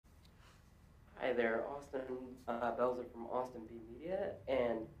Hi there, Austin Belzer from Austin B Media,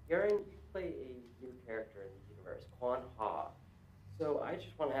 and Yerin, you play a new character in the universe, Kwan Ha. So I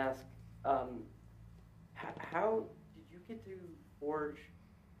just want to ask, how did you get to forge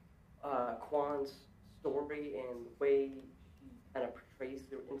Kwan's story and the way she kind of portrays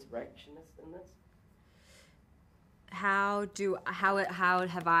the insurrectionists in this? How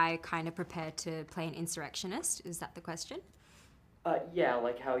have I kind of prepared to play an insurrectionist? Is that the question? Yeah,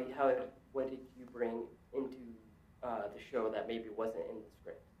 like what did you bring into the show that maybe wasn't in the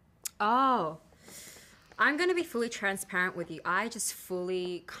script? Oh, I'm going to be fully transparent with you. I just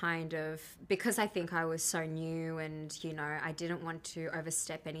fully kind of, because I think I was so new and, I didn't want to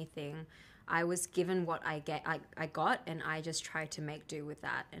overstep anything. I was given what I got, and I just tried to make do with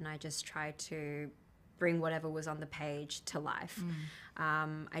that. And I just tried to bring whatever was on the page to life.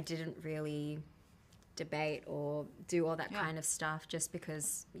 I didn't really debate or do all that kind of stuff just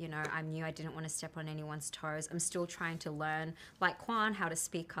because, I knew I didn't want to step on anyone's toes. I'm still trying to learn, like Kwan, how to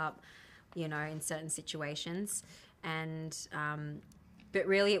speak up, in certain situations. And, but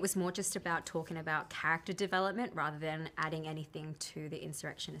really it was more just about talking about character development rather than adding anything to the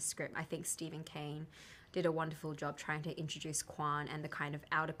insurrectionist script. I think Stephen Kane did a wonderful job trying to introduce Kwan and the kind of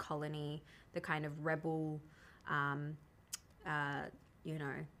outer colony, the kind of rebel, you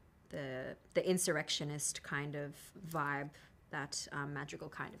know, the insurrectionist kind of vibe that Madrigal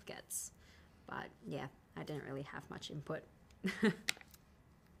kind of gets. But yeah, I didn't really have much input. Thank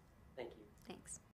you. Thanks.